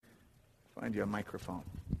Find you a microphone.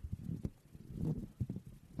 There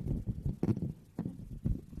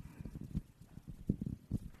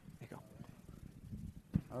you go.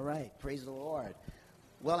 All right. Praise the Lord.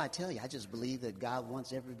 Well, I tell you, I just believe that God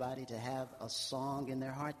wants everybody to have a song in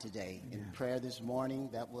their heart today. In prayer this morning,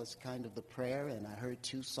 that was kind of the prayer, and I heard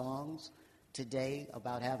 2 songs today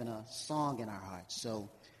about having a song in our hearts. So,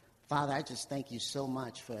 Father, I just thank you so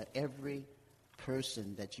much for every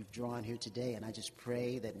person that you've drawn here today, and I just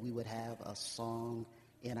pray that we would have a song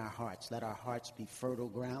in our hearts. Let our hearts be fertile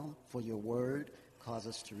ground for your word. Cause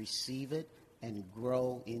us to receive it and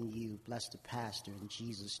grow in you. Bless the pastor in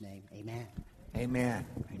Jesus' name. Amen. Amen.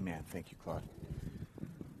 Amen. Thank you, Claude.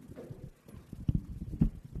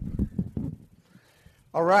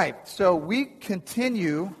 All right. So we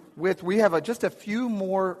continue with, we have just a few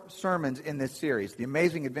more sermons in this series, the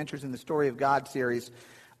Amazing Adventures in the Story of God series.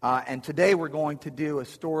 And today we're going to do a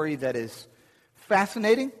story that is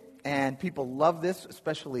fascinating, and people love this,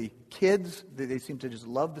 especially kids. They seem to just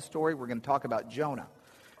love the story. We're going to talk about Jonah.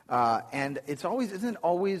 And isn't it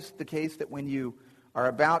always the case that when you are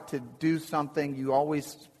about to do something, you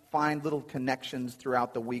always find little connections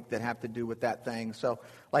throughout the week that have to do with that thing. So,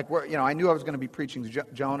 like, I knew I was going to be preaching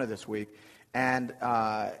Jonah this week, and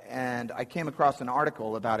I came across an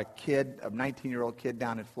article about a 19-year-old kid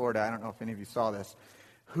down in Florida. I don't know if any of you saw this.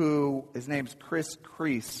 His name's Chris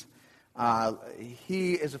Kreese.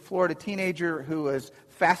 He is a Florida teenager who is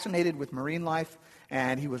fascinated with marine life,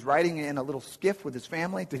 and he was riding in a little skiff with his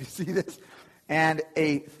family. Did you see this? And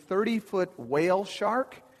a 30-foot whale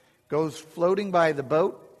shark goes floating by the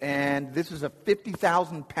boat, and this is a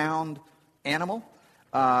 50,000-pound animal.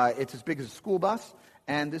 It's as big as a school bus.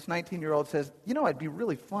 And this 19-year-old says, it'd be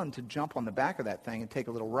really fun to jump on the back of that thing and take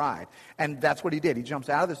a little ride. And that's what he did. He jumps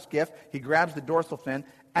out of the skiff, he grabs the dorsal fin,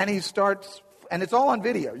 and he starts, and it's all on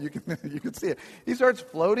video. You can see it. He starts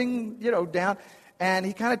floating, down, and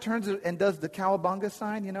he kind of turns and does the cowabunga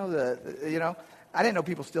sign, I didn't know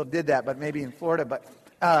people still did that, but maybe in Florida. But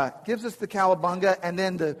gives us the cowabunga, and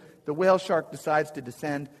then the whale shark decides to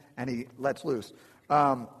descend, and he lets loose.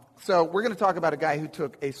 So we're going to talk about a guy who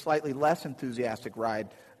took a slightly less enthusiastic ride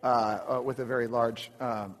with a very large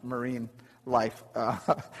marine life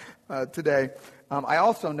today. I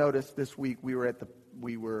also noticed this week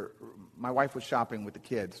my wife was shopping with the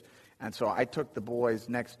kids, and so I took the boys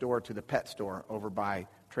next door to the pet store over by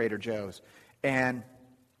Trader Joe's, and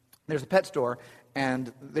there's a pet store,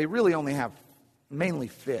 and they really only have mainly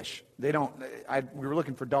fish. They don't. We were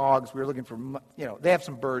looking for dogs. We were looking for they have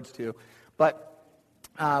some birds too, but.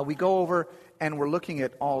 We go over and we're looking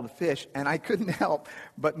at all the fish, and I couldn't help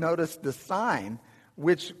but notice the sign,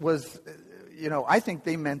 which was, I think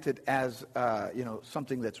they meant it as,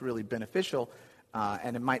 something that's really beneficial,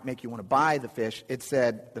 and it might make you want to buy the fish. It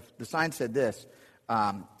said, the sign said this,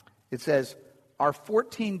 it says, our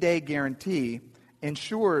 14-day guarantee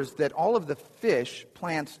ensures that all of the fish,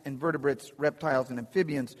 plants, invertebrates, reptiles, and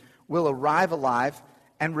amphibians will arrive alive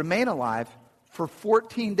and remain alive for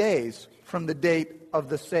 14 days from the date of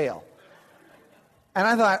the sale. And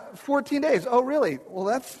I thought, 14 days? Oh, really? Well,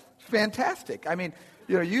 that's fantastic. I mean,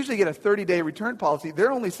 you usually get a 30-day return policy.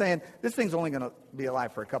 They're only saying this thing's only going to be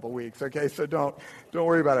alive for a couple weeks, okay? So don't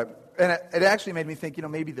worry about it. And it actually made me think,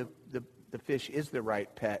 maybe the fish is the right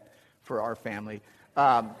pet for our family.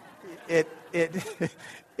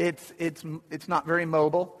 It's not very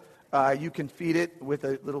mobile. You can feed it with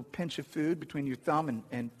a little pinch of food between your thumb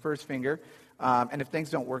and first finger. And if things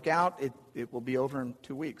don't work out, it will be over in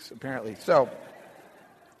 2 weeks, apparently. So,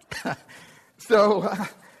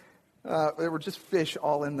 there were just fish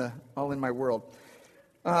all in my world.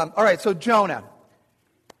 All right, so Jonah.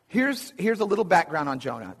 Here's a little background on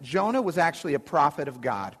Jonah. Jonah was actually a prophet of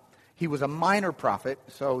God. He was a minor prophet,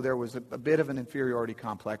 so there was a bit of an inferiority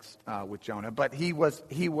complex with Jonah. But he was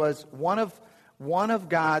one of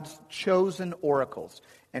God's chosen oracles.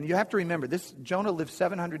 And you have to remember, Jonah lived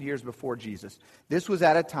 700 years before Jesus. This was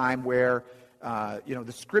at a time where,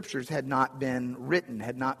 the scriptures had not been written,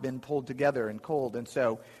 had not been pulled together and culled. And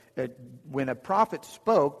so when a prophet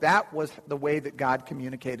spoke, that was the way that God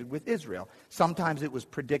communicated with Israel. Sometimes it was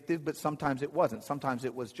predictive, but sometimes it wasn't. Sometimes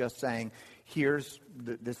it was just saying,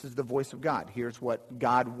 this is the voice of God. Here's what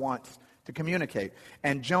God wants to communicate.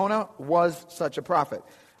 And Jonah was such a prophet.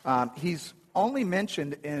 He's only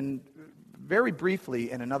mentioned very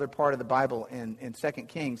briefly in another part of the Bible in 2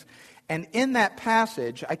 Kings. And in that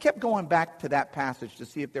passage, I kept going back to that passage to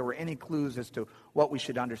see if there were any clues as to what we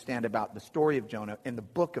should understand about the story of Jonah in the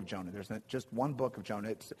book of Jonah. There's just one book of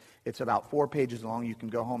Jonah. It's about 4 pages long. You can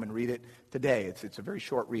go home and read it today. It's a very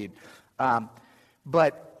short read.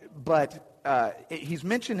 But he's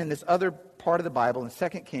mentioned in this other part of the Bible in 2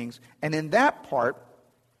 Kings. And in that part,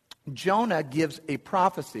 Jonah gives a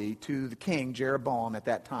prophecy to the king, Jeroboam, at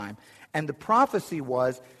that time. And the prophecy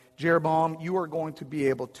was, Jeroboam, you are going to be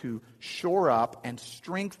able to shore up and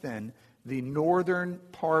strengthen the northern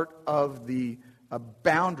part of the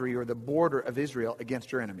boundary or the border of Israel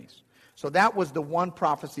against your enemies. So that was the one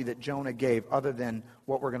prophecy that Jonah gave, other than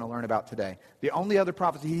what we're going to learn about today. The only other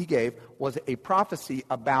prophecy he gave was a prophecy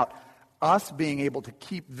about us being able to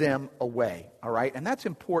keep them away. All right? And that's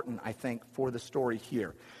important, I think, for the story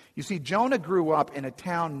here. You see, Jonah grew up in a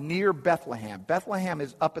town near Bethlehem. Bethlehem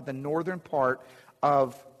is up at the northern part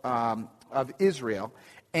of Israel.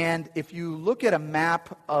 And if you look at a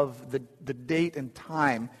map of the date and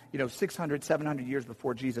time, 600, 700 years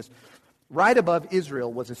before Jesus, right above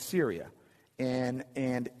Israel was Assyria. And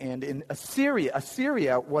in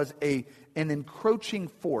Assyria was an encroaching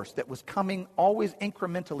force that was coming always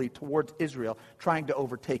incrementally towards Israel, trying to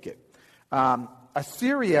overtake it.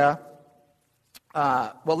 Assyria...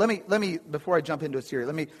 well, let me before I jump into Assyria,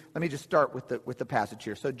 let me just start with the passage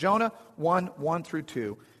here. So Jonah 1 through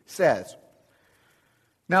 2 says,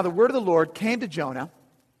 "Now the word of the Lord came to Jonah,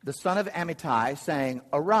 the son of Amittai, saying,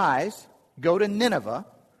 Arise, go to Nineveh."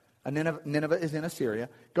 Nineveh is in Assyria.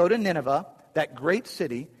 "Go to Nineveh, that great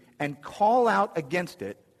city, and call out against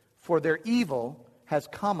it, for their evil has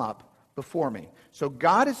come up before me." So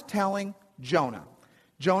God is telling Jonah,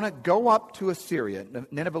 go up to Assyria.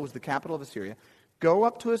 Nineveh was the capital of Assyria. Go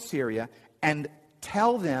up to Assyria and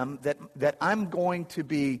tell them that I'm going to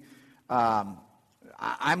be,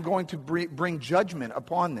 bring judgment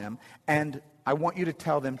upon them, and I want you to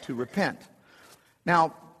tell them to repent.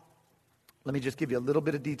 Now, let me just give you a little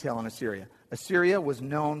bit of detail on Assyria. Assyria was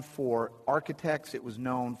known for architects. It was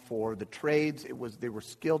known for the trades. They were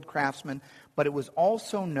skilled craftsmen, but it was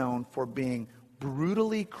also known for being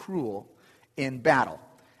brutally cruel in battle.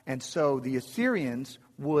 And so the Assyrians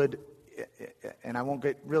would, and I won't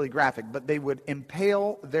get really graphic, but they would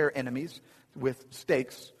impale their enemies with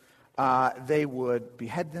stakes. They would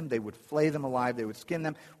behead them. They would flay them alive. They would skin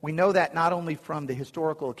them. We know that not only from the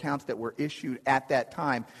historical accounts that were issued at that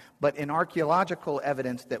time, but in archaeological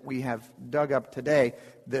evidence that we have dug up today,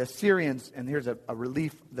 the Assyrians, and here's a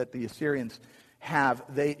relief that the Assyrians have,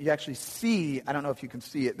 you actually see, I don't know if you can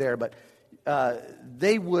see it there, but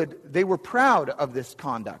they were proud of this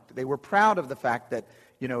conduct. They were proud of the fact that,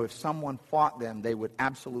 if someone fought them, they would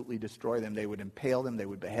absolutely destroy them. They would impale them. They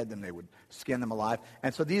would behead them. They would skin them alive.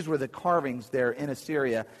 And so these were the carvings there in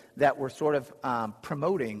Assyria that were sort of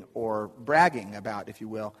promoting or bragging about, if you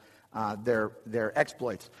will, their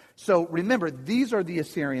exploits. So remember, these are the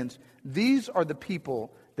Assyrians. These are the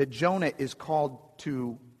people that Jonah is called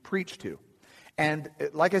to preach to. And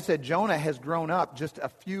like I said, Jonah has grown up just a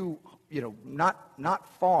few,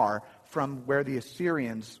 not far from where the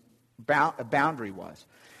Assyrians' boundary was.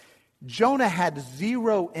 Jonah had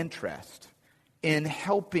zero interest in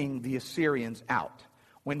helping the Assyrians out.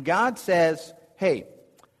 When God says, hey,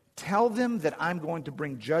 tell them that I'm going to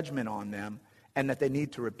bring judgment on them and that they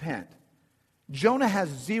need to repent, Jonah has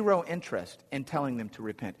zero interest in telling them to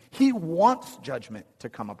repent. He wants judgment to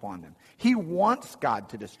come upon them. He wants God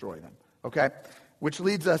to destroy them. Okay? Which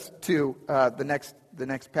leads us to the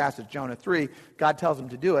next passage, Jonah 3. God tells him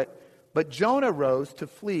to do it. But Jonah rose to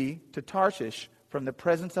flee to Tarshish from the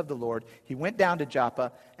presence of the Lord. He went down to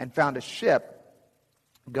Joppa and found a ship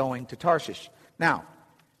going to Tarshish. Now,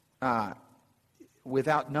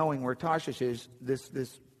 without knowing where Tarshish is,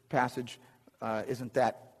 this passage isn't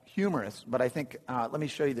that humorous. But I think, let me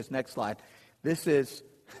show you this next slide. This is,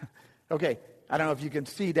 okay, I don't know if you can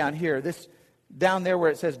see down here. Down there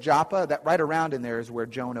where it says Joppa, that right around in there is where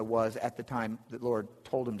Jonah was at the time the Lord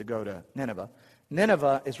told him to go to Nineveh.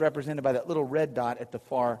 Nineveh is represented by that little red dot at the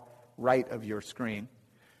far right of your screen.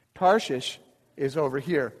 Tarshish is over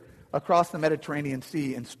here, across the Mediterranean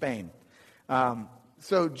Sea in Spain.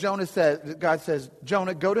 So God says,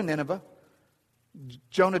 Jonah, go to Nineveh.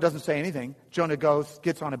 Jonah doesn't say anything. Jonah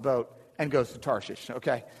gets on a boat, and goes to Tarshish.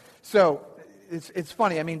 Okay? So it's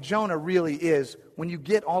funny. I mean, Jonah really is, when you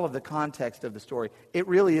get all of the context of the story, it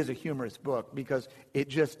really is a humorous book, because it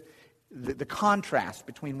just, the contrast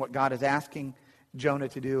between what God is asking Jonah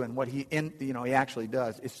to do and what he actually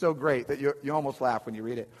does is so great that you almost laugh when you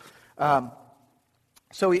read it.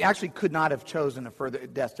 So he actually could not have chosen a further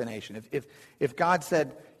destination. If God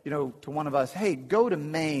said, to one of us, hey, go to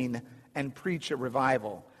Maine and preach a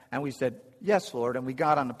revival, and we said, yes, Lord, and we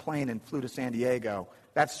got on a plane and flew to San Diego,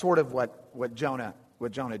 that's sort of what Jonah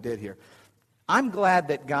did here. I'm glad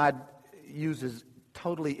that God uses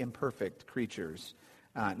totally imperfect creatures,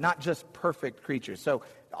 not just perfect creatures. So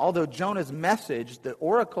although Jonah's message, the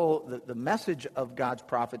oracle, the message of God's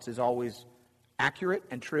prophets is always accurate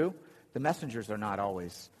and true, the messengers are not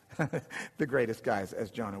always the greatest guys,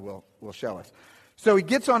 as Jonah will show us. So he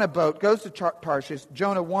gets on a boat, goes to Tarshish.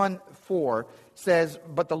 Jonah 1:4 says,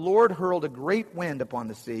 "But the Lord hurled a great wind upon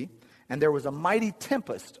the sea, and there was a mighty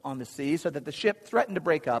tempest on the sea, so that the ship threatened to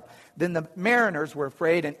break up. Then the mariners were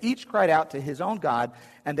afraid, and each cried out to his own God,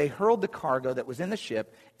 and they hurled the cargo that was in the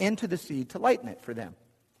ship into the sea to lighten it for them."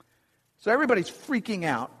 So everybody's freaking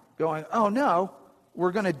out, going, "Oh no,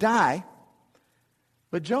 we're going to die."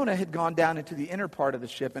 But Jonah had gone down into the inner part of the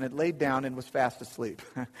ship and had laid down and was fast asleep.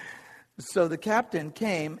 So the captain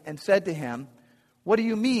came and said to him, "What do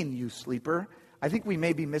you mean, you sleeper?" I think we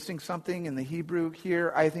may be missing something in the Hebrew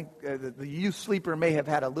here. I think the "you sleeper" may have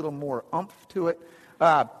had a little more oomph to it.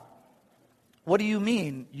 What do you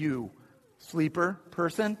mean, you sleeper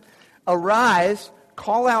person? Arise,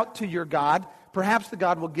 call out to your God. Perhaps the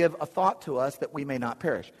God will give a thought to us that we may not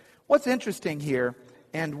perish. What's interesting here,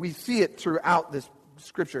 and we see it throughout this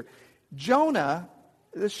scripture, Jonah,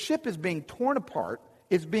 the ship is being torn apart.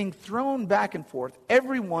 It's being thrown back and forth.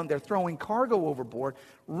 Everyone, they're throwing cargo overboard.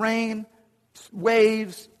 Rain,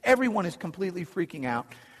 waves, everyone is completely freaking out.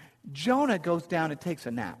 Jonah goes down and takes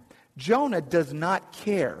a nap. Jonah does not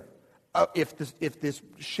care if this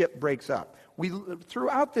ship breaks up.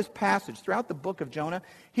 Throughout this passage, throughout the book of Jonah,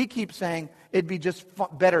 he keeps saying, it'd be just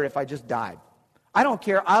better if I just died. I don't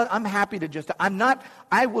care. I'm happy to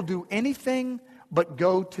I will do anything but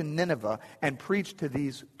go to Nineveh and preach to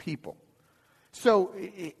these people. So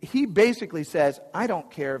he basically says, I don't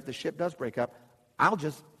care if the ship does break up.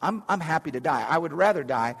 I'm happy to die. I would rather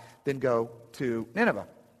die than go to Nineveh.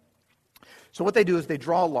 So what they do is they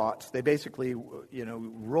draw lots. They basically,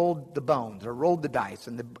 rolled the bones or rolled the dice,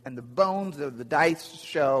 and the bones of the dice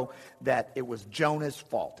show that it was Jonah's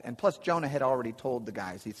fault. And plus, Jonah had already told the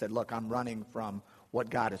guys. He said, "Look, I'm running from what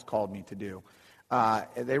God has called me to do."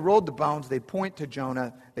 They rolled the bones. They point to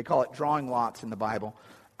Jonah. They call it drawing lots in the Bible.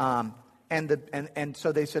 And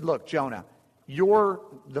so they said, "Look, Jonah, you're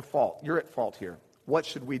the fault. You're at fault here. What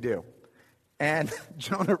should we do?" And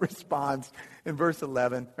Jonah responds in verse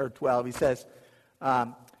 11 or 12. He says,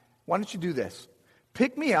 "Why don't you do this?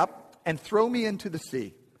 Pick me up and throw me into the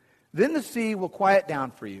sea. Then the sea will quiet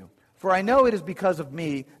down for you. For I know it is because of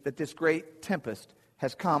me that this great tempest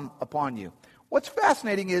has come upon you." What's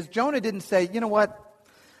fascinating is Jonah didn't say, "You know what?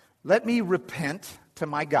 Let me repent to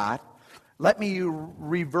my God. Let me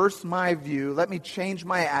reverse my view. Let me change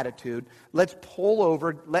my attitude. Let's pull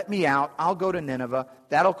over. Let me out. I'll go to Nineveh.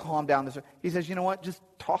 That'll calm down this." He says, "You know what? Just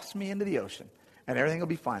toss me into the ocean and everything will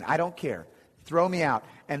be fine. I don't care. Throw me out."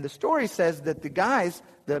 And the story says that the guys,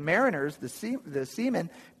 the mariners, the seamen,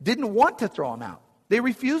 didn't want to throw him out. They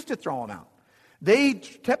refused to throw him out. They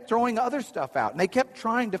kept throwing other stuff out. And they kept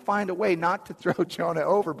trying to find a way not to throw Jonah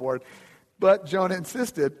overboard. But Jonah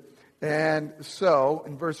insisted. And so,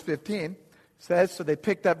 in verse 15, says, so they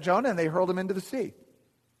picked up Jonah and they hurled him into the sea.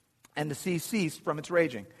 And the sea ceased from its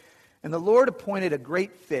raging. And the Lord appointed a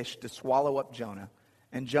great fish to swallow up Jonah.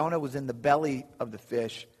 And Jonah was in the belly of the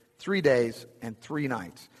fish 3 days and 3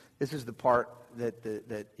 nights. This is the part that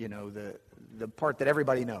the part that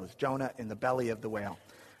everybody knows. Jonah in the belly of the whale.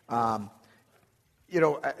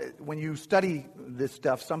 When you study this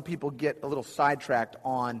stuff, some people get a little sidetracked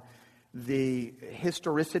on the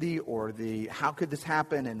historicity or the how could this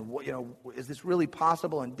happen, and is this really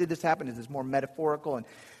possible, and did this happen? Is this more metaphorical?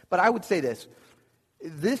 But I would say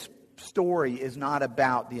this story is not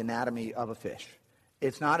about the anatomy of a fish.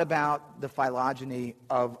 It's not about the phylogeny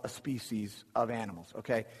of a species of animals.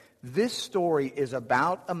 Okay, this story is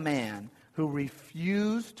about a man who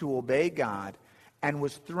refused to obey God and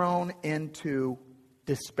was thrown into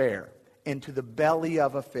despair, into the belly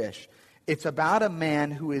of a fish. It's about a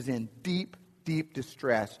man who is in deep, deep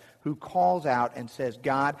distress, who calls out and says,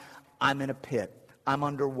 "God, I'm in a pit. I'm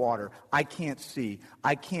underwater. I can't see.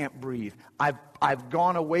 I can't breathe. I've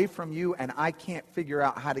gone away from you, and I can't figure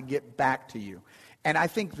out how to get back to you." And I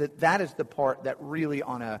think that is the part that really,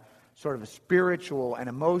 on a sort of a spiritual and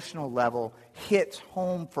emotional level, hits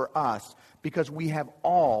home for us, because we have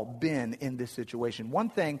all been in this situation. One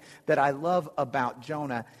thing that I love about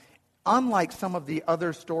Jonah, unlike some of the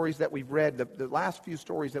other stories that we've read, the last few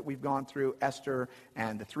stories that we've gone through, Esther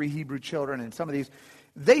and the 3 Hebrew children and some of these,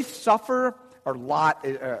 they suffer, or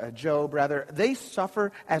Job rather, they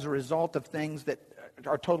suffer as a result of things that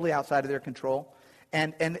are totally outside of their control.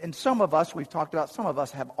 And some of us, we've talked about, some of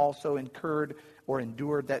us have also incurred or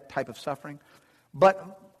endured that type of suffering.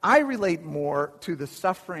 But I relate more to the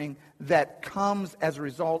suffering that comes as a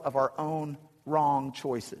result of our own wrong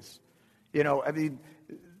choices. There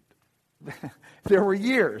were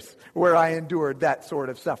years where I endured that sort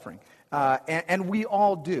of suffering. And we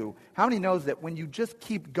all do. How many knows that when you just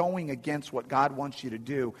keep going against what God wants you to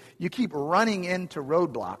do, you keep running into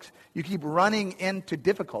roadblocks, you keep running into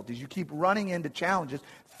difficulties, you keep running into challenges,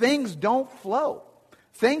 things don't flow.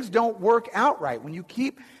 Things don't work out right. When you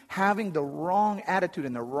keep having the wrong attitude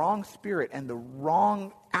and the wrong spirit and the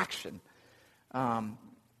wrong action,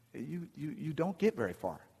 you don't get very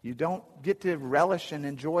far. You don't get to relish and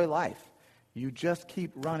enjoy life. You just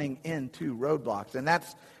keep running into roadblocks. And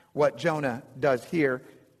that's what Jonah does here.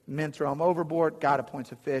 Men throw him overboard. God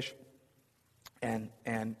appoints a fish and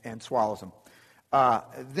swallows him.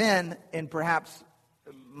 Then, in perhaps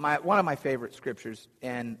one of my favorite scriptures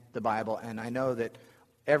in the Bible, and I know that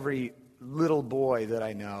every little boy that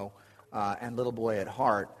I know and little boy at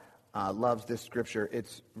heart loves this scripture.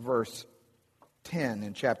 It's verse 10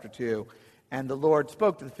 in chapter 2. And the Lord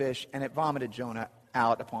spoke to the fish, and it vomited Jonah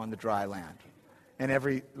out upon the dry land. And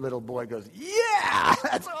every little boy goes, yeah,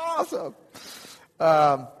 that's awesome.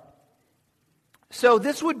 So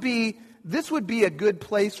this would be a good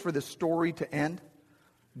place for the story to end.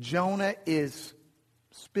 Jonah is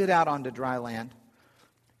spit out onto dry land.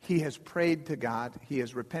 He has prayed to God. He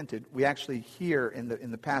has repented. We actually hear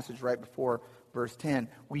in the passage right before verse 10,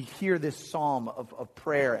 we hear this psalm of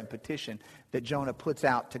prayer and petition that Jonah puts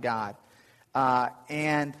out to God.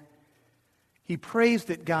 And he prays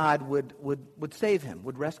that God would save him,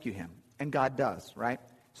 would rescue him. And God does, right?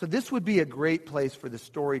 So this would be a great place for the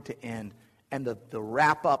story to end. And the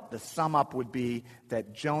wrap up, the sum up would be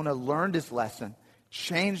that Jonah learned his lesson,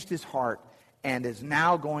 changed his heart, and is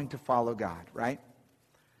now going to follow God, right?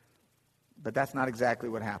 But that's not exactly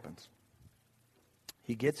what happens.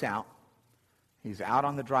 He gets out. He's out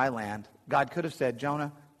on the dry land. God could have said,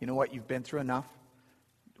 Jonah, you know what? You've been through enough.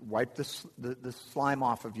 Wipe the slime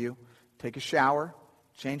off of you. Take a shower.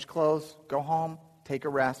 Change clothes. Go home. Take a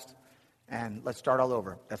rest. And let's start all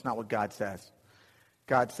over. That's not what God says.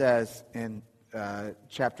 God says in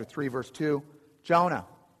chapter 3, verse 2, Jonah,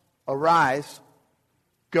 arise,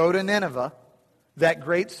 go to Nineveh, that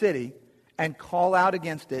great city, and call out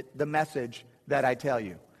against it the message that I tell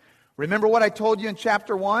you. Remember what I told you in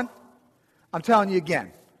chapter 1? I'm telling you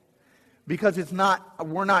again. Because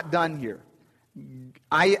we're not done here.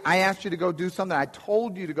 I asked you to go do something. I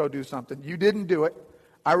told you to go do something. You didn't do it.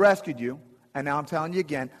 I rescued you. And now I'm telling you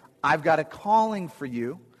again, I've got a calling for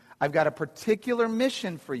you. I've got a particular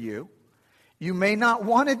mission for you. You may not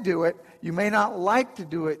want to do it. You may not like to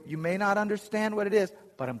do it. You may not understand what it is.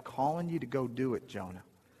 But I'm calling you to go do it, Jonah.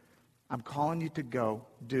 I'm calling you to go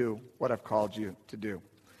do what I've called you to do.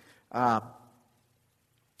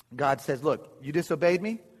 God says, look, you disobeyed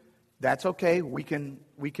me. That's okay. We can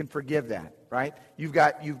forgive that, right? You've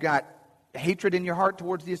got hatred in your heart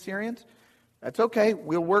towards the Assyrians. That's okay.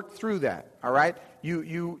 We'll work through that, all right?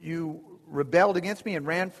 You rebelled against me and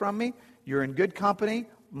ran from me. You're in good company.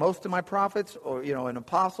 Most of my prophets and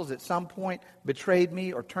apostles at some point betrayed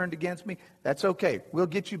me or turned against me. That's okay. We'll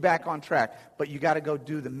get you back on track. But you got to go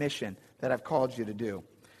do the mission that I've called you to do.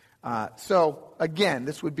 So, again,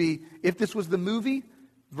 this would be, if this was the movie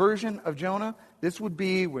version of Jonah, this would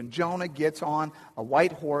be when Jonah gets on a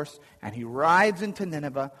white horse and he rides into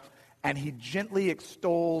Nineveh and he gently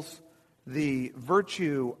extols the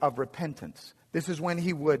virtue of repentance. This is when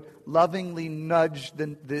he would lovingly nudge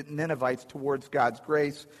the Ninevites towards God's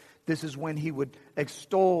grace. This is when he would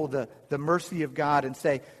extol the mercy of God and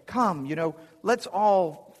say, come, let's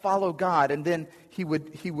all follow God. And then he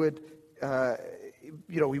would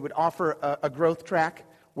offer a growth track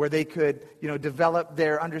where they could, develop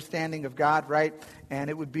their understanding of God, right? And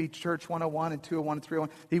it would be Church 101 and 201 and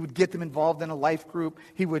 301. He would get them involved in a life group.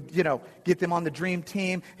 He would, get them on the dream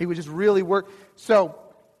team. He would just really work. So,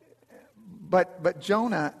 but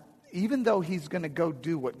Jonah, even though he's going to go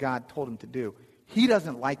do what God told him to do, he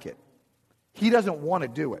doesn't like it. He doesn't want to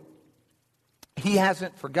do it. He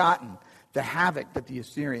hasn't forgotten the havoc that the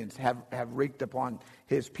Assyrians have wreaked upon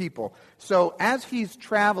his people. So as he's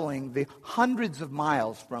traveling the hundreds of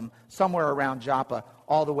miles from somewhere around Joppa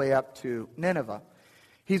all the way up to Nineveh,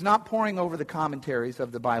 he's not poring over the commentaries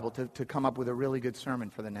of the Bible to come up with a really good sermon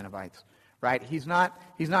for the Ninevites, right? He's not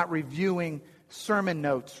reviewing sermon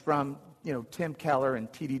notes from Tim Keller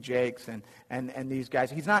and T.D. Jakes and these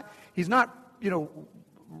guys. He's not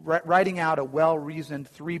writing out a well-reasoned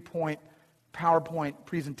 3-point PowerPoint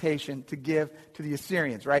presentation to give to the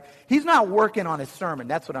Assyrians, right? He's not working on his sermon.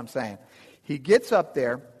 That's what I'm saying. He gets up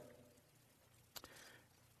there.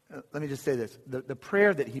 Let me just say this. The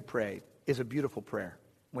prayer that he prayed is a beautiful prayer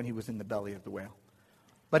when he was in the belly of the whale.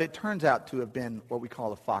 But it turns out to have been what we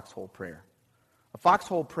call a foxhole prayer. A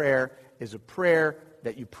foxhole prayer is a prayer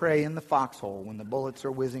that you pray in the foxhole when the bullets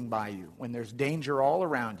are whizzing by you, when there's danger all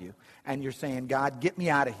around you, and you're saying, God, get me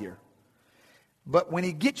out of here. But when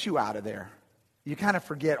he gets you out of there, you kind of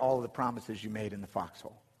forget all of the promises you made in the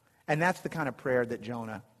foxhole. And that's the kind of prayer that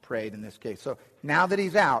Jonah prayed in this case. So now that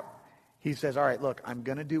he's out, he says, all right, look, I'm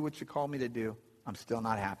going to do what you called me to do. I'm still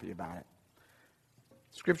not happy about it.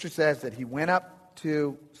 Scripture says that he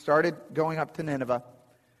started going up to Nineveh,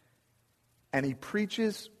 and he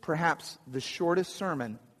preaches perhaps the shortest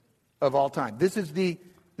sermon of all time. This is the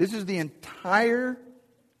entire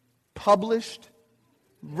published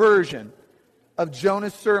version of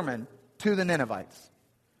Jonah's sermon to the Ninevites.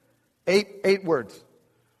 Eight words.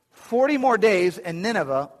 40 more days and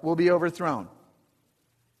Nineveh will be overthrown.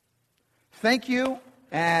 Thank you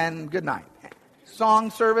and good night.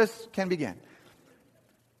 Song service can begin.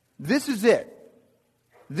 This is it.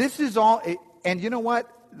 This is all. And you know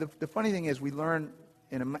what? The funny thing is, we learn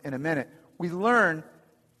in a minute, we learn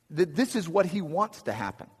that this is what he wants to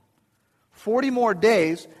happen. 40 more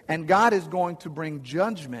days, and God is going to bring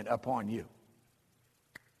judgment upon you.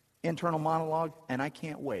 Internal monologue, and I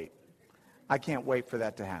can't wait. I can't wait for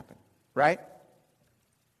that to happen. Right?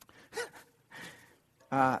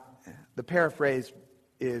 The paraphrase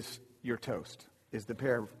is "You're toast," is the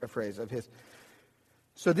paraphrase of his.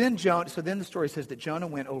 So then the story says that Jonah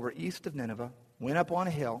went over east of Nineveh, went up on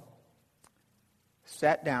a hill,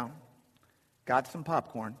 sat down, got some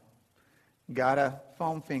popcorn, got a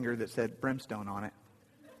foam finger that said brimstone on it.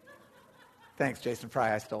 Thanks, Jason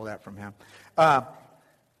Fry. I stole that from him.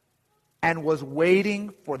 And was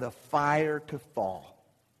waiting for the fire to fall.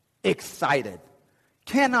 Excited.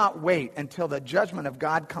 Cannot wait until the judgment of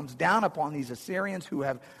God comes down upon these Assyrians who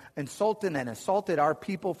have insulted and assaulted our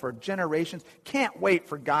people for generations. Can't wait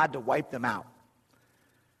for God to wipe them out.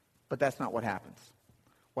 But that's not what happens.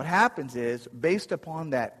 What happens is, based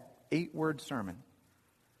upon that 8-word sermon,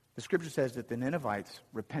 the scripture says that the Ninevites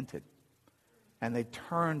repented and they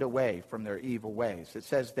turned away from their evil ways. It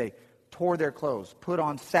says they tore their clothes, put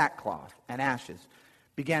on sackcloth and ashes,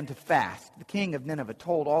 began to fast. The king of Nineveh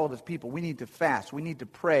told all of his people, we need to fast. We need to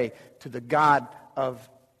pray to the God of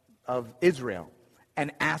Israel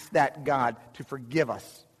and ask that God to forgive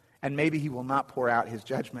us. And maybe he will not pour out his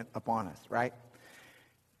judgment upon us, right?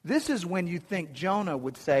 This is when you think Jonah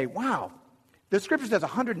would say, wow, the scripture says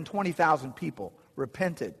 120,000 people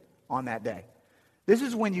repented on that day. This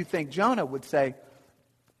is when you think Jonah would say,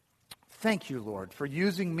 thank you, Lord, for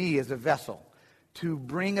using me as a vessel to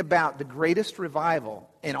bring about the greatest revival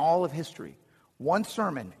in all of history. One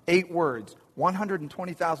sermon, 8 words,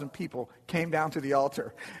 120,000 people came down to the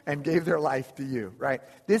altar and gave their life to you, right?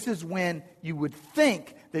 This is when you would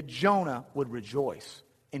think that Jonah would rejoice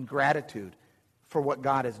in gratitude for what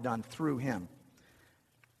God has done through him.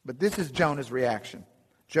 But this is Jonah's reaction.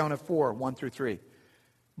 Jonah 4, 1 through 3.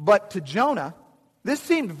 But to Jonah, this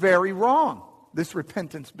seemed very wrong, this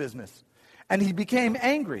repentance business. And he became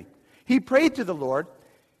angry. He prayed to the Lord.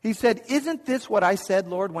 He said, isn't this what I said,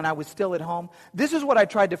 Lord, when I was still at home? This is what I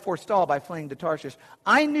tried to forestall by fleeing to Tarshish.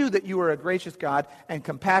 I knew that you were a gracious God and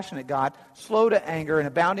compassionate God, slow to anger and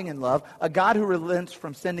abounding in love, a God who relents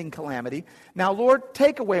from sending calamity. Now, Lord,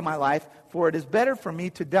 take away my life, for it is better for me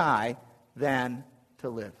to die than to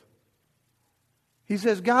live. He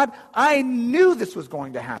says, God, I knew this was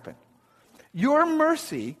going to happen. Your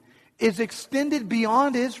mercy is extended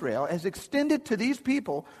beyond Israel, has extended to these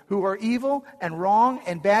people who are evil and wrong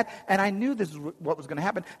and bad, and I knew this is what was going to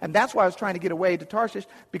happen, and that's why I was trying to get away to Tarshish,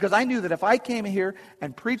 because I knew that if I came here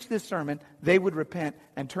and preached this sermon, they would repent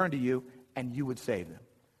and turn to you, and you would save them.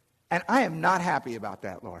 And I am not happy about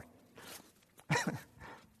that, Lord.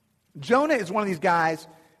 Jonah is one of these guys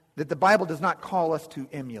that the Bible does not call us to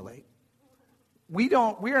emulate. We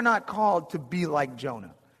are not called to be like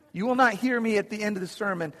Jonah. You will not hear me at the end of the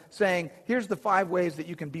sermon saying, here's the 5 ways that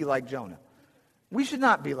you can be like Jonah. We should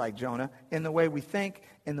not be like Jonah in the way we think,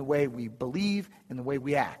 in the way we believe, in the way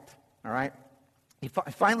we act. All right? He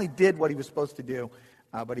finally did what he was supposed to do,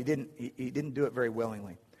 but he didn't do it very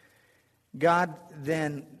willingly. God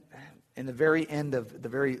then, in the very end of the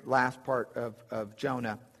very last part of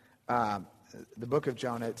Jonah, the book of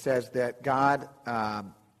Jonah, it says that God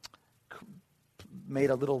made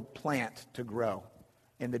a little plant to grow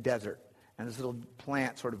in the desert. And this little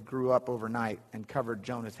plant sort of grew up overnight and covered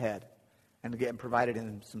Jonah's head and again provided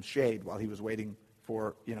him some shade while he was waiting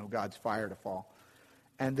for, God's fire to fall.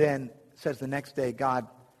 And then it says the next day God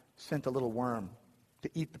sent a little worm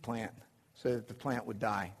to eat the plant so that the plant would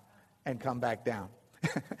die and come back down.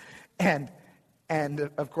 and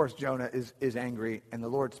of course Jonah is angry, and the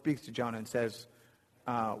Lord speaks to Jonah and says,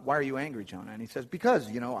 why are you angry, Jonah? And he says, because,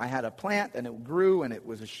 I had a plant and it grew and it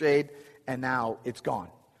was a shade and now it's gone.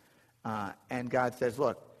 And God says,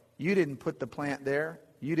 look, you didn't put the plant there.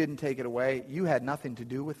 You didn't take it away. You had nothing to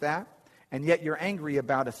do with that. And yet you're angry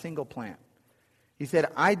about a single plant. He said,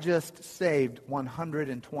 I just saved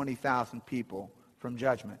 120,000 people from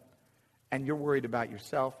judgment. And you're worried about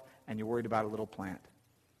yourself and you're worried about a little plant.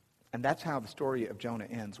 And that's how the story of Jonah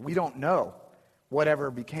ends. We don't know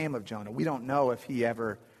whatever became of Jonah. We don't know if he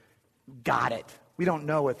ever got it. We don't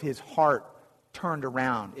know if his heart turned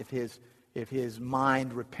around, if his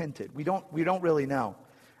mind repented. We don't really know.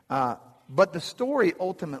 But the story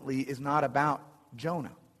ultimately is not about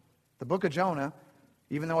Jonah. The book of Jonah,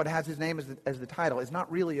 even though it has his name as the title, is not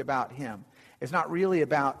really about him. It's not really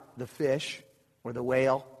about the fish or the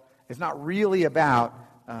whale. It's not really about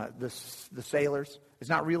the sailors. It's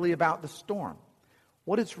not really about the storm.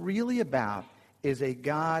 What it's really about is a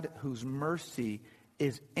God whose mercy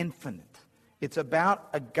is infinite. It's about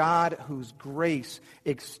a God whose grace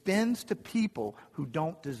extends to people who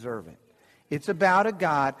don't deserve it. It's about a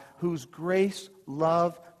God whose grace,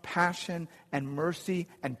 love, passion, and mercy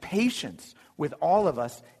and patience with all of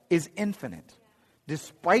us is infinite.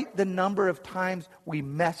 Despite the number of times we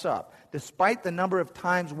mess up, despite the number of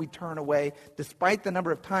times we turn away, despite the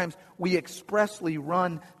number of times we expressly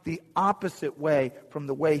run the opposite way from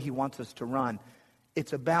the way he wants us to run,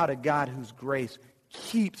 it's about a God whose grace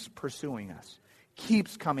keeps pursuing us,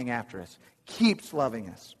 keeps coming after us, keeps loving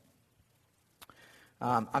us.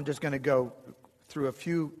 I'm just going to go through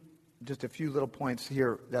just a few little points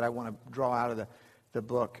here that I want to draw out of the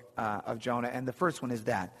book of Jonah. And the first one is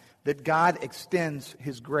that God extends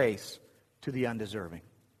his grace to the undeserving.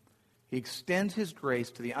 He extends his grace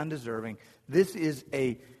to the undeserving. This is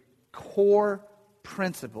a core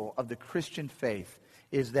principle of the Christian faith,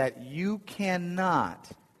 is that you cannot,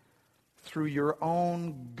 through your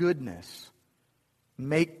own goodness,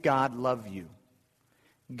 make God love you.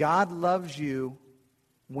 God loves you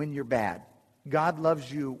when you're bad. God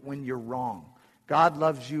loves you when you're wrong. God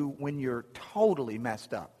loves you when you're totally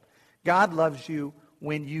messed up. God loves you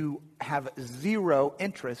when you have zero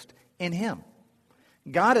interest in him.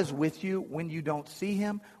 God is with you when you don't see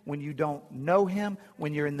him, when you don't know him,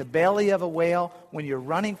 when you're in the belly of a whale, when you're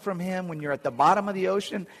running from him, when you're at the bottom of the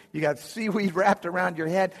ocean, you got seaweed wrapped around your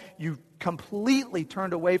head, you completely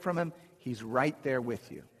turned away from him. He's right there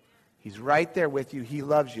with you. He's right there with you. He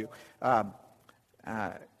loves you.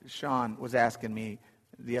 Sean was asking me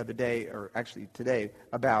the other day, or actually today,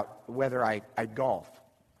 about whether I golf.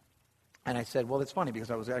 And I said, well, it's funny because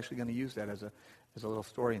I was actually going to use that as a little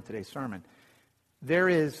story in today's sermon. There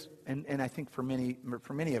is, and I think for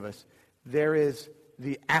many of us, there is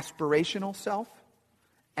the aspirational self,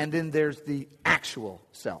 and then there's the actual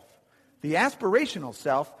self. The aspirational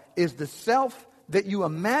self is the self that you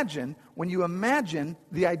imagine when you imagine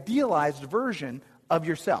the idealized version of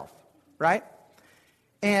yourself, right?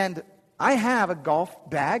 And I have a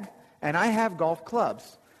golf bag, and I have golf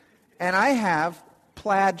clubs, and I have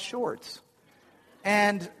plaid shorts.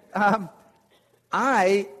 And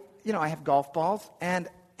I have golf balls, and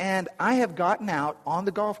I have gotten out on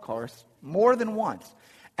the golf course more than once.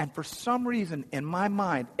 And for some reason, in my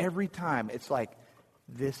mind, every time, it's like,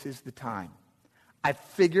 this is the time. I've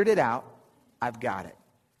figured it out. I've got it.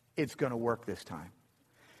 It's going to work this time.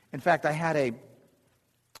 In fact, I had a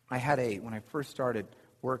when I first started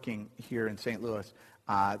working here in St. Louis,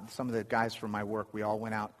 some of the guys from my work, we all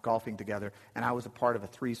went out golfing together, and I was a part of a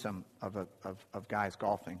threesome of guys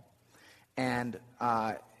golfing. And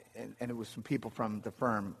it was some people from the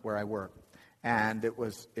firm where I work. And it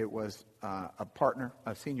was a partner,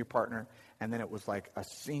 a senior partner, and then it was like a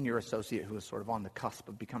senior associate who was sort of on the cusp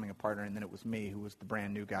of becoming a partner, and then it was me, who was the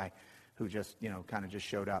brand new guy who just, kind of just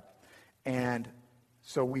showed up. And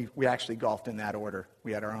so we actually golfed in that order.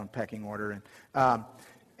 We had our own pecking order.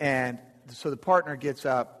 And so the partner gets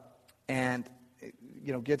up and,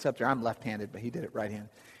 gets up there. I'm left-handed, but he did it right-handed.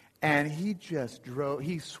 And he just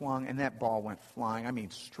he swung, and that ball went flying. I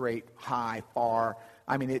mean, straight, high, far.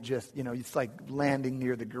 I mean, it just, it's like landing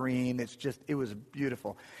near the green. It was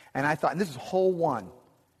beautiful. And I thought, and this is hole one,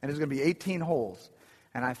 and there's going to be 18 holes.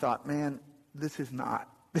 And I thought, man, this is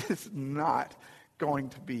not going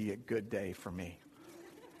to be a good day for me.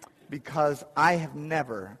 Because I have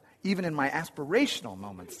never, even in my aspirational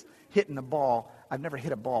moments, hitting the ball, I've never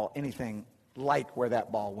hit a ball anything like where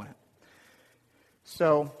that ball went.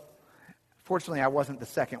 So, fortunately, I wasn't the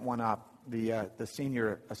second one up. The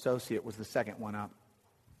senior associate was the second one up.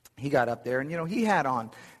 He got up there, and he had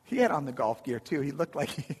on the golf gear too. He looked like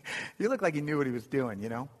he knew what he was doing.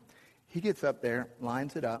 He gets up there,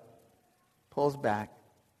 lines it up, pulls back,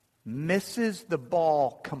 misses the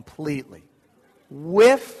ball completely.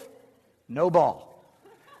 Whiff, no ball.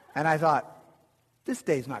 And I thought, this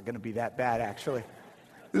day's not going to be that bad, actually.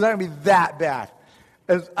 It's not going to be that bad.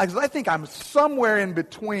 As I think I'm somewhere in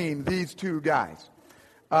between these two guys.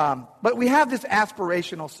 But we have this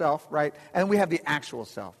aspirational self, right? And we have the actual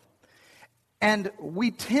self. And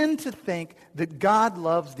we tend to think that God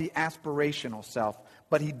loves the aspirational self,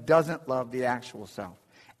 but he doesn't love the actual self.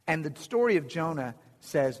 And the story of Jonah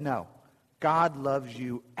says, no, God loves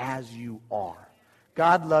you as you are.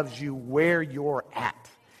 God loves you where you're at.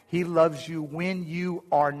 He loves you when you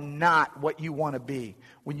are not what you want to be,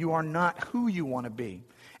 when you are not who you want to be.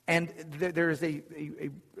 And there is a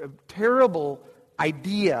terrible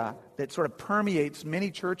idea that sort of permeates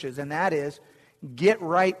many churches, and that is, get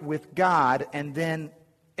right with God, and then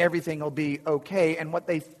everything will be okay. And what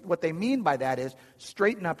they mean by that is,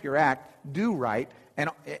 straighten up your act, do right,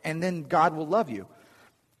 and then God will love you.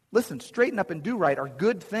 Listen, straighten up and do right are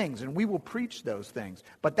good things, and we will preach those things.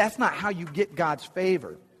 But that's not how you get God's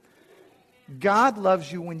favor. God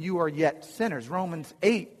loves you when you are yet sinners. Romans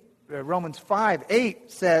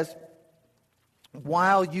 5:8 says,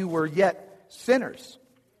 while you were yet sinners,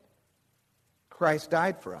 Christ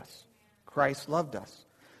died for us. Christ loved us.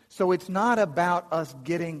 So it's not about us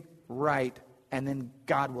getting right and then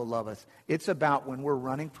God will love us. It's about when we're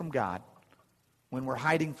running from God, when we're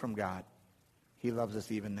hiding from God, he loves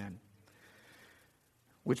us even then.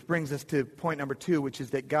 Which brings us to point number 2, which is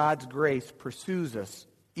that God's grace pursues us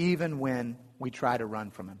even when we try to run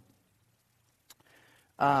from him.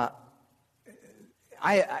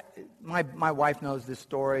 My wife knows this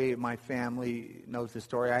story. My family knows this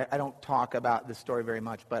story. I don't talk about this story very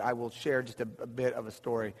much, but I will share just a bit of a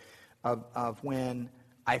story of when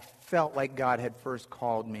I felt like God had first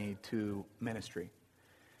called me to ministry.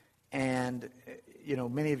 And, you know,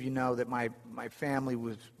 many of you know that my family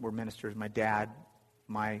were ministers. My dad,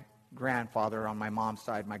 my grandfather on my mom's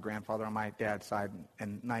side, my grandfather on my dad's side,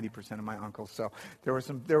 and 90% of my uncles. So there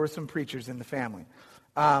were some preachers in the family.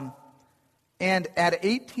 And at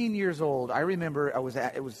 18 years old, I remember I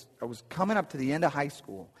was coming up to the end of high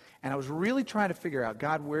school, and I was really trying to figure out,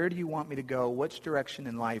 God, where do you want me to go? Which direction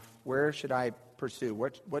in life? Where should I pursue?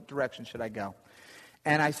 What direction should I go?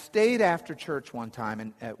 And I stayed after church one time,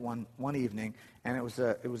 and at one evening, and it was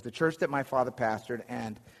the church that my father pastored,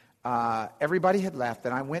 and everybody had left,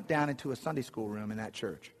 and I went down into a Sunday school room in that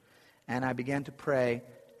church, and I began to pray,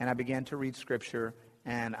 and I began to read Scripture,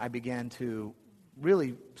 and I began to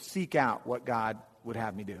really seek out what God would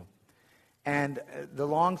have me do. And the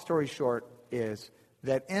long story short is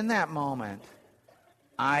that in that moment,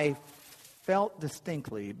 I felt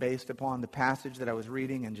distinctly, based upon the passage that I was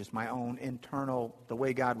reading and just my own internal, the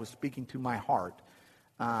way God was speaking to my heart,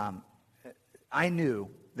 I knew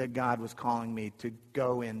that God was calling me to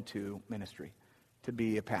go into ministry, to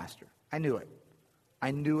be a pastor. I knew it.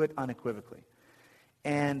 I knew it unequivocally.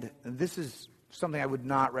 And this is something I would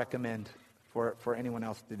not recommend for anyone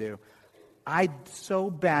else to do. I so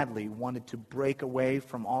badly wanted to break away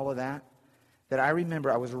from all of that I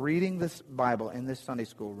remember I was reading this Bible in this Sunday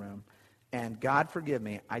school room, and God forgive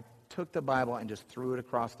me, I took the Bible and just threw it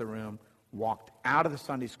across the room, walked out of the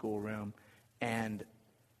Sunday school room, and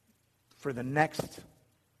for the next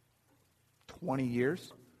 20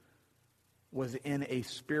 years was in a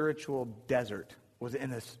spiritual desert, was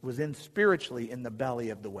in spiritually in the belly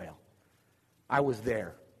of the whale. I was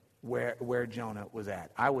there where Jonah was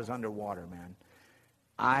at. I was underwater, man.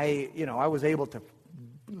 I was able to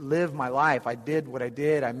live my life. I did what I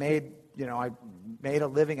did. I made a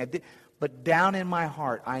living. But down in my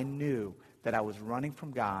heart, I knew that I was running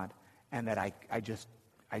from God, and that I just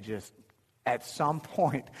at some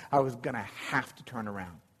point I was going to have to turn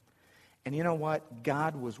around. And you know what?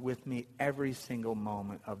 God was with me every single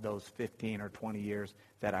moment of those 15 or 20 years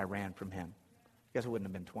that I ran from him. I guess it wouldn't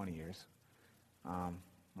have been 20 years.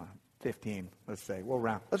 15, let's say.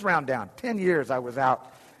 Let's round down. 10 years I was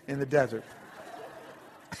out in the desert.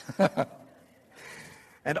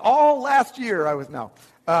 And all last year I was, no.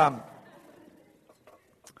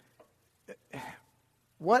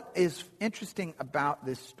 What is interesting about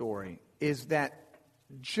this story is that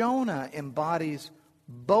Jonah embodies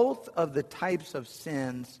both of the types of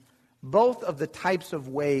sins, both of the types of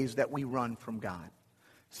ways that we run from God.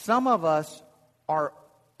 Some of us are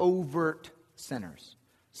overt sinners.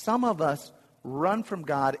 Some of us run from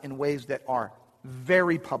God in ways that are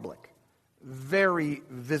very public, very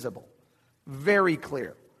visible, very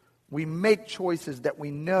clear. We make choices that we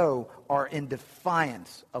know are in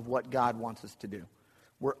defiance of what God wants us to do.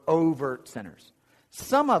 We're overt sinners.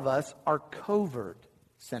 Some of us are covert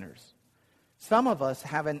sinners. Some of us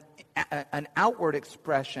have an outward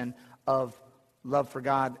expression of love for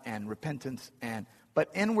God and repentance, but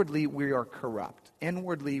inwardly we are corrupt.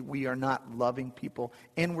 Inwardly we are not loving people.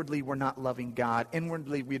 Inwardly we're not loving God.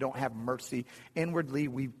 Inwardly we don't have mercy. Inwardly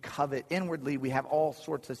we covet. Inwardly we have all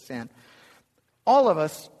sorts of sin. All of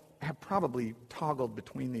us have probably toggled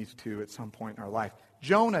between these two at some point in our life.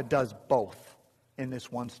 Jonah does both in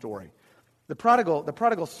this one story. The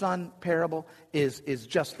prodigal son parable is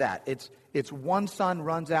just that. It's one son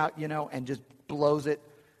runs out, and just blows it,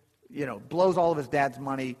 blows all of his dad's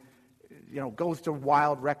money, goes to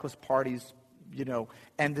wild, reckless parties,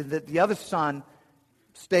 and the other son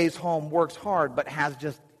stays home, works hard, but has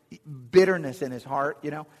just bitterness in his heart,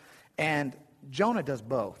 and Jonah does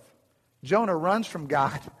both. Jonah runs from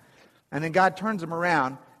God, and then God turns him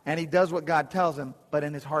around, and he does what God tells him, but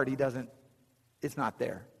in his heart it's not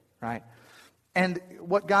there, right? And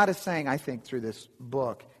what God is saying, I think, through this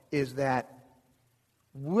book is that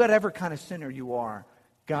whatever kind of sinner you are,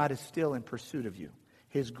 God is still in pursuit of you.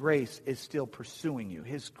 His grace is still pursuing you.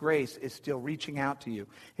 His grace is still reaching out to you.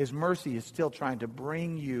 His mercy is still trying to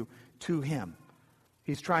bring you to Him.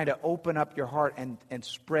 He's trying to open up your heart and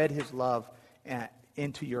spread His love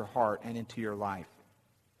into your heart and into your life.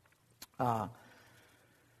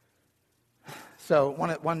 So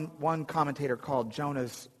one commentator called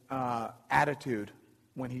Jonah's attitude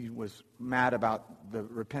when he was mad about the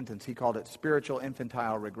repentance, he called it spiritual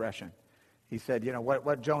infantile regression. He said,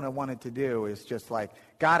 what Jonah wanted to do is just like,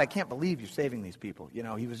 God, I can't believe you're saving these people.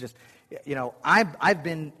 He was just, I've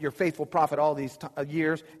been your faithful prophet all these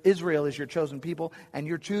years. Israel is your chosen people, and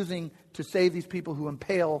you're choosing to save these people who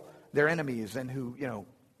impale their enemies and who,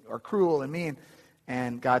 are cruel and mean.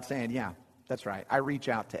 And God's saying, yeah, that's right. I reach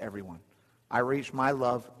out to everyone. My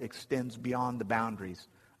love extends beyond the boundaries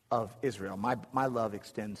of Israel. My love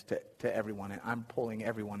extends to everyone, and I'm pulling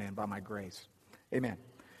everyone in by my grace. Amen.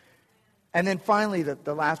 And then finally,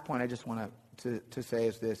 the last point I just want to say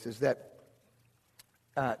is this, is that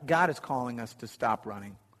God is calling us to stop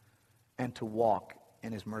running and to walk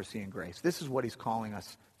in His mercy and grace. This is what He's calling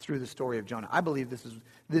us through the story of Jonah. I believe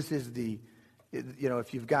this is the,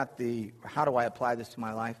 if you've got the, how do I apply this to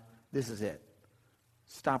my life? This is it.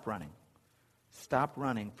 Stop running. Stop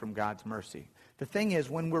running from God's mercy. The thing is,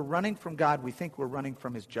 when we're running from God, we think we're running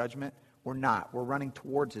from His judgment. We're not. We're running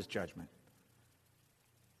towards His judgment.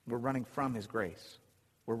 We're running from His grace.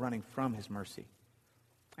 We're running from His mercy.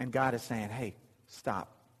 And God is saying, hey,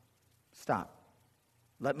 stop. Stop.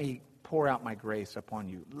 Let me pour out my grace upon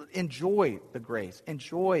you. Enjoy the grace.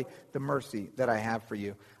 Enjoy the mercy that I have for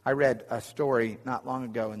you. I read a story not long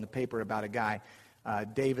ago in the paper about a guy,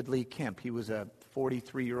 David Lee Kemp. He was a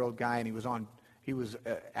 43-year-old guy, and he was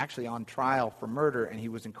actually on trial for murder, and he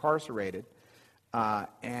was incarcerated.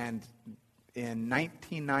 And in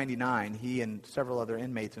 1999, he and several other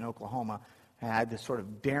inmates in Oklahoma had this sort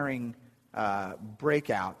of daring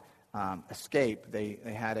breakout, escape. They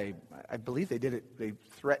had I believe they did it, they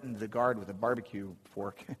threatened the guard with a barbecue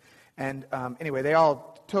fork. And anyway, they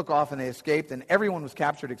all took off and they escaped, and everyone was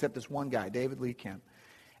captured except this one guy, David Lee Kemp.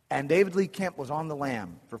 And David Lee Kemp was on the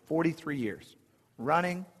lam for 43 years,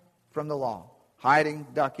 running from the law, hiding,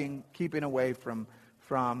 ducking, keeping away from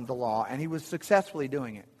the law, and he was successfully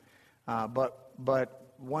doing it.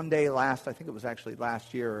 But one day I think it was actually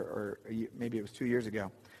last year, or maybe it was 2 years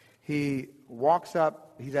ago, he walks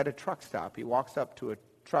up, he's at a truck stop, he walks up to a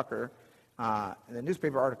trucker, and the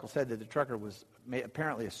newspaper article said that the trucker was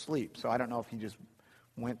apparently asleep, so I don't know if he just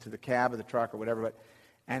went to the cab of the truck or whatever,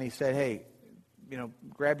 and he said, hey,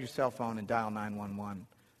 grab your cell phone and dial 911.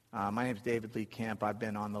 My name's David Lee Kemp. I've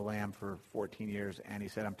been on the lam for 14 years, and he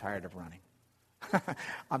said, I'm tired of running.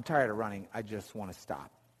 I'm tired of running. I just want to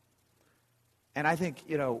stop. And I think,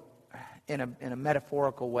 in a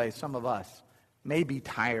metaphorical way, some of us may be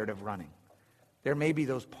tired of running. There may be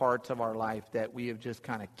those parts of our life that we have just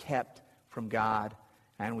kind of kept from God,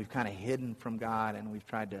 and we've kind of hidden from God, and we've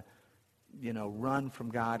tried to, run from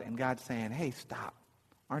God. And God's saying, hey, stop.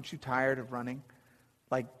 Aren't you tired of running?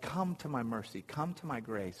 Like, come to my mercy. Come to my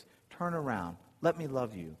grace. Turn around. Let me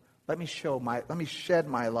love you. Let me shed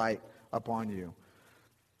my light upon you.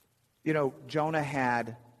 Jonah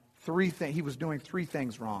had he was doing three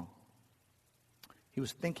things wrong. He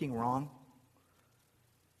was thinking wrong.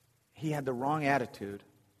 He had the wrong attitude,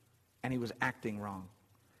 and he was acting wrong.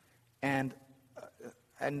 And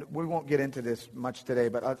we won't get into this much today,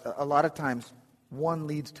 but a lot of times one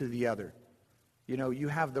leads to the other. You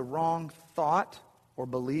have the wrong thought or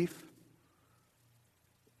belief.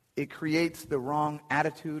 It creates the wrong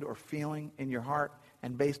attitude or feeling in your heart,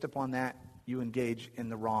 and based upon that, you engage in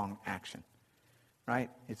the wrong action. Right?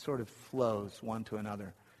 It sort of flows one to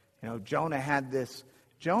another.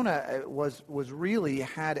 Jonah was really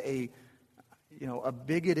had a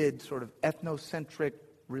bigoted sort of ethnocentric,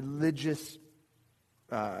 religious,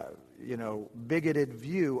 bigoted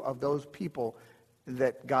view of those people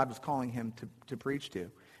that God was calling him to preach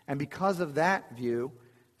to. And because of that view,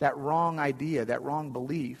 that wrong idea, that wrong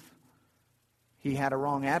belief, he had a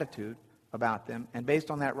wrong attitude about them. And based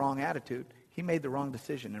on that wrong attitude, he made the wrong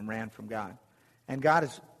decision and ran from God. And God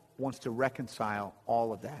wants to reconcile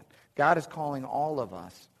all of that. God is calling all of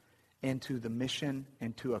us into the mission,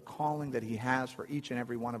 into a calling that he has for each and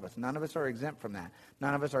every one of us. None of us are exempt from that.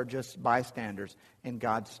 None of us are just bystanders in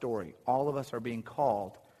God's story. All of us are being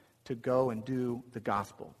called to go and do the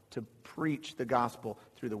gospel, to preach the gospel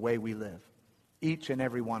through the way we live. Each and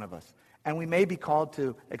every one of us. And we may be called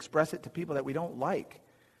to express it to people that we don't like,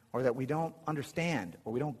 or that we don't understand,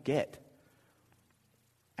 or we don't get.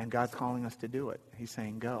 And God's calling us to do it. He's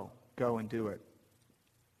saying, go and do it.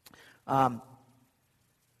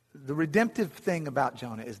 The redemptive thing about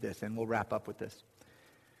Jonah is this, and we'll wrap up with this.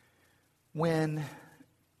 When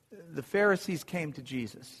the Pharisees came to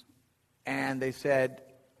Jesus, and they said,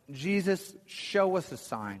 Jesus, show us a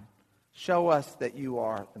sign. Show us that you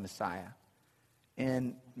are the Messiah.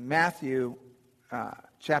 In Matthew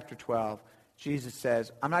chapter 12, Jesus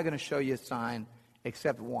says, I'm not going to show you a sign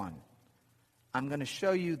except one. I'm going to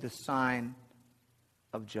show you the sign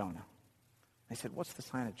of Jonah. They said, what's the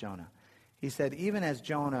sign of Jonah? He said, even as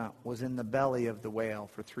Jonah was in the belly of the whale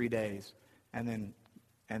for 3 days and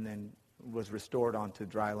then was restored onto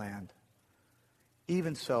dry land,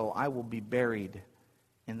 even so I will be buried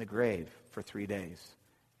in the grave for 3 days,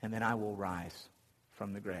 and then I will rise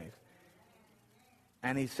from the grave.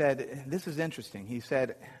 And he said, this is interesting. He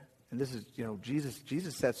said, and this is,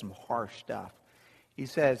 Jesus said some harsh stuff. He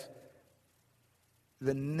says,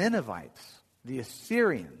 the Ninevites, the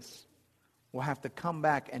Assyrians, will have to come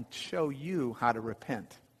back and show you how to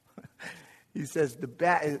repent. He says,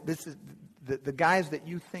 the guys that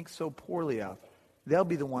you think so poorly of, they'll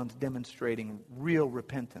be the ones demonstrating real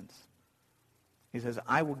repentance. He says,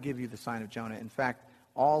 I will give you the sign of Jonah. In fact,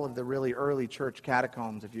 all of the really early church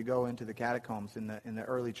catacombs, if you go into the catacombs in the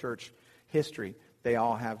early church history, they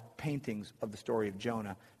all have paintings of the story of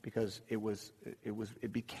Jonah because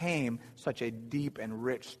it became such a deep and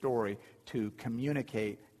rich story to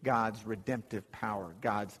communicate God's redemptive power,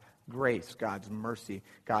 God's grace, God's mercy,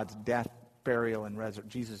 God's death, burial, and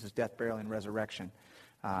Jesus' death, burial, and resurrection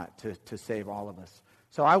to save all of us.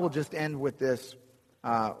 So I will just end with this.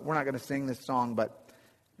 We're not going to sing this song, but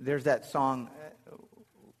there's that song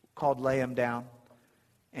called Lay 'Em Down,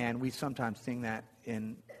 and we sometimes sing that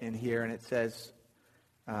in here, and it says,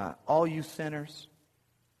 all you sinners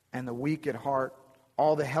and the weak at heart,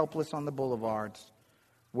 all the helpless on the boulevards,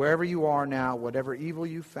 wherever you are now, whatever evil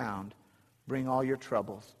you found, bring all your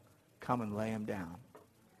troubles, come and lay them down.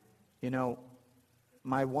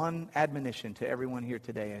 My one admonition to everyone here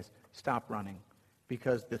today is stop running,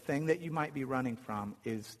 because the thing that you might be running from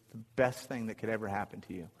is the best thing that could ever happen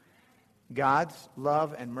to you. God's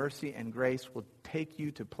love and mercy and grace will take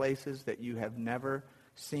you to places that you have never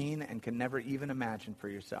seen and can never even imagine for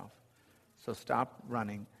yourself. So stop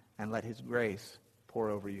running and let his grace pour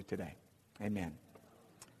over you today. Amen.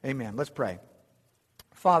 Amen. Let's pray.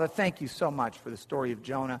 Father, thank you so much for the story of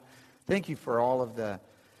Jonah. Thank you for all of the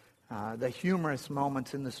humorous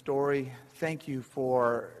moments in the story. Thank you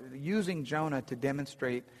for using Jonah to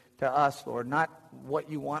demonstrate to us, Lord, not what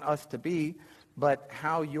you want us to be, but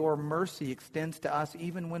how your mercy extends to us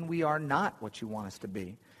even when we are not what you want us to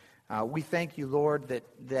be. We thank you, Lord,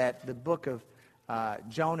 that the book of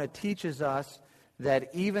Jonah teaches us that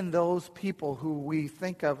even those people who we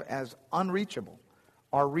think of as unreachable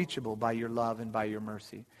are reachable by your love and by your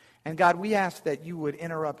mercy. And God, we ask that you would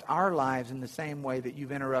interrupt our lives in the same way that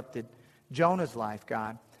you've interrupted Jonah's life,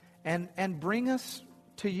 God, and bring us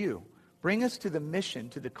to you. Bring us to the mission,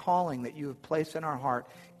 to the calling that you have placed in our heart.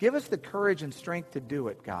 Give us the courage and strength to do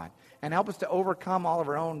it, God, and help us to overcome all of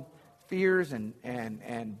our own fears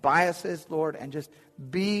and biases, Lord, and just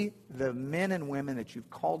be the men and women that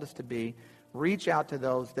you've called us to be. Reach out to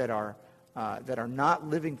those that are not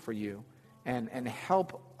living for you, and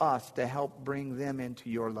help us to help bring them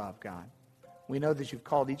into your love, God. We know that you've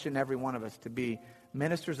called each and every one of us to be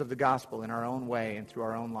ministers of the gospel in our own way and through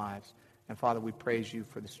our own lives. And Father, we praise you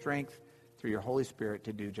for the strength through your Holy Spirit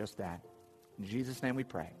to do just that. In Jesus' name we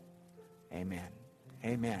pray. Amen.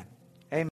 Amen.